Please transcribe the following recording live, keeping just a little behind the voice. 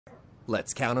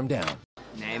Let's count them down.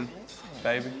 Name?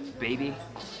 Baby. Baby?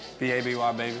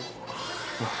 B-A-B-Y, baby.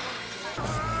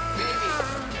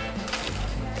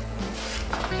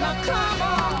 Now come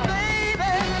on, baby.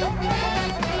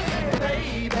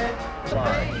 Baby.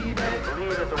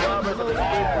 Believe that the robbers have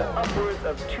escaped with upwards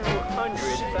of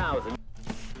 200,000.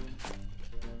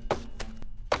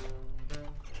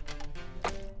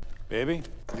 Baby?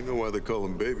 You know why they call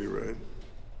him Baby, right?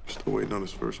 Still waiting on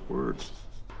his first words.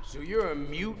 So you're a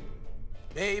mute,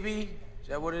 baby? Is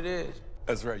that what it is?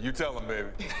 That's right. You tell him, baby.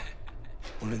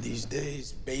 One of these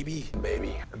days, baby.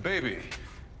 Baby. Baby.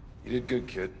 You did good,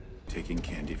 kid. Taking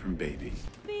candy from baby.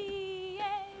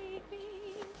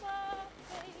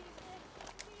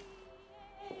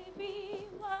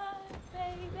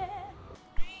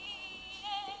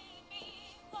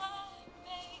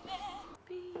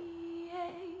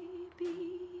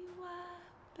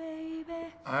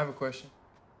 I have a question.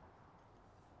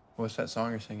 What's that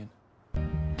song you're singing?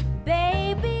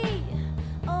 Baby,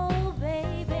 oh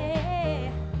baby,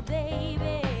 baby,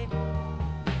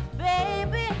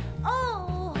 baby,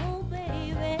 oh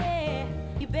baby,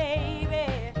 baby, baby,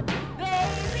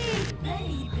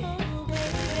 baby, oh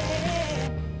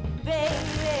baby,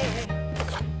 baby.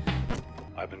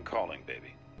 I've been calling,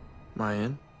 baby. Am I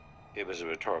in? It was a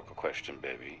rhetorical question,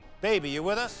 baby. Baby, you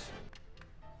with us?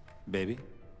 Baby?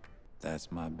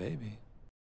 That's my baby.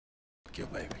 Kill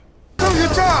baby. Do your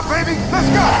job, baby. Let's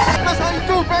go. That's how you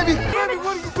do, baby. Baby,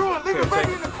 what are you doing? Leave the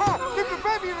baby in the car. Leave the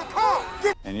baby in the car.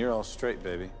 And you're all straight,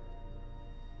 baby.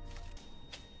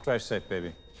 Drive safe,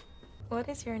 baby. What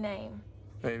is your name?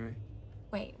 Baby.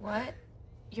 Wait, what?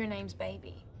 Your name's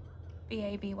Baby.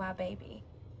 B-A-B-Y, baby.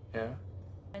 Yeah?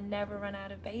 I never run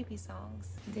out of baby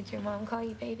songs. Did your mom call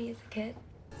you baby as a kid?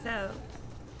 So,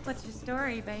 what's your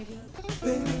story, baby?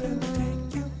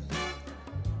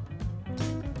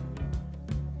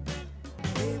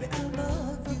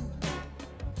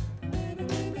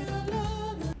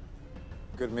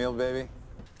 Good meal, baby?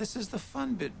 This is the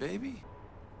fun bit, baby.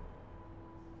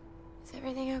 Is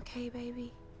everything okay,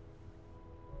 baby?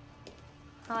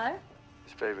 Hello?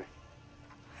 It's baby.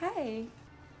 Hey.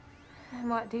 And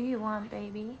what do you want,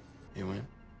 baby? You in?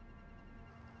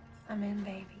 I'm in,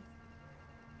 baby.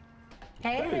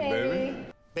 Hey, baby.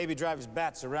 Baby drives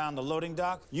bats around the loading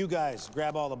dock. You guys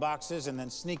grab all the boxes and then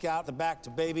sneak out the back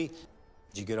to baby.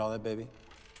 Did you get all that, baby?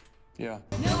 Yeah.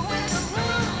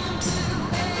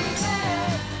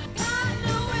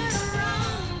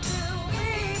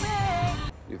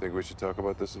 You think we should talk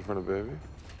about this in front of baby?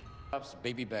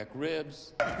 Baby back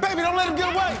ribs. Baby, don't let him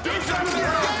get away. Do something.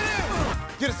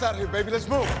 Get us out of here, baby. Let's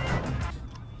move.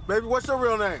 Baby, what's your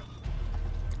real name?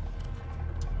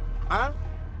 Huh?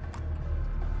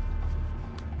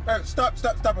 Hey, stop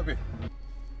up here.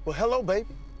 Well, hello,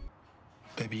 baby.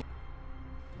 Baby.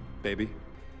 Baby.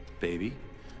 Baby.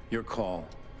 Your call.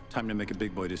 Time to make a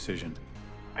big boy decision.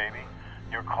 Baby,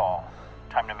 your call.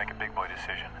 Time to make a big boy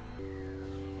decision.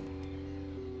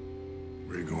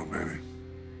 Where you going, baby?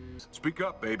 Speak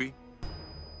up, baby.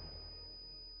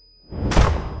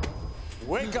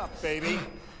 Wake up, baby.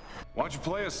 Why don't you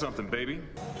play us something, baby?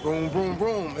 Boom, boom,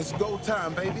 boom. It's go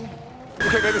time, baby.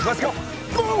 Okay, baby, let's go.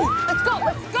 Move! Let's go,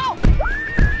 let's go!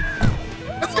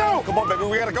 Let's go! Come on, baby,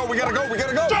 we gotta go.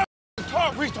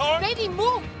 Talk, retard! Baby,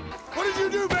 move! What did you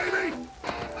do, baby?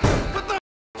 What the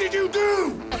did you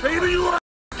do? Baby, you are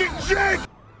f***ing jack!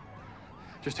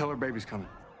 Just tell her baby's coming.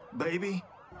 Baby?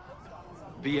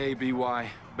 B-A-B-Y,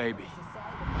 baby.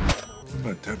 What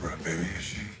about Deborah, baby?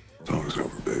 It's always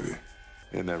over, baby.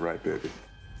 Isn't that right, baby?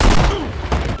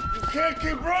 You can't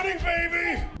keep running,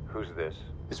 baby! Who's this?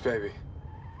 It's baby.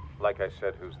 Like I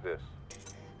said, who's this?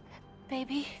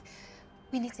 Baby,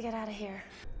 we need to get out of here.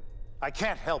 I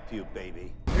can't help you,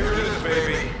 baby. Here it is,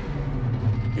 baby.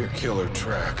 Your killer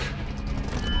track.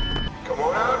 Come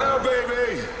on out now,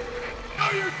 baby!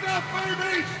 Know yourself,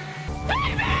 baby!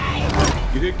 Baby!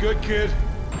 You did good, kid.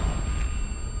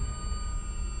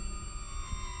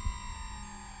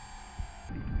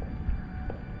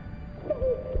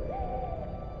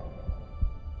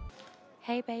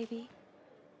 Hey, baby.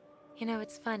 You know,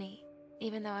 it's funny.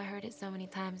 Even though I heard it so many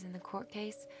times in the court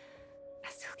case, I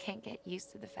still can't get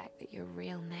used to the fact that your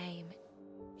real name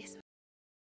is...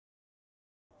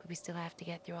 But we still have to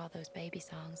get through all those baby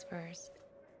songs first.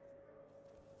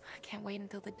 I can't wait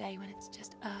until the day when it's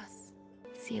just us.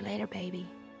 See you later, baby.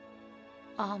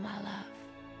 All my love.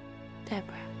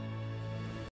 Deborah.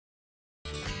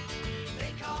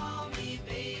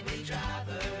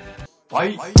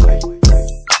 Bye.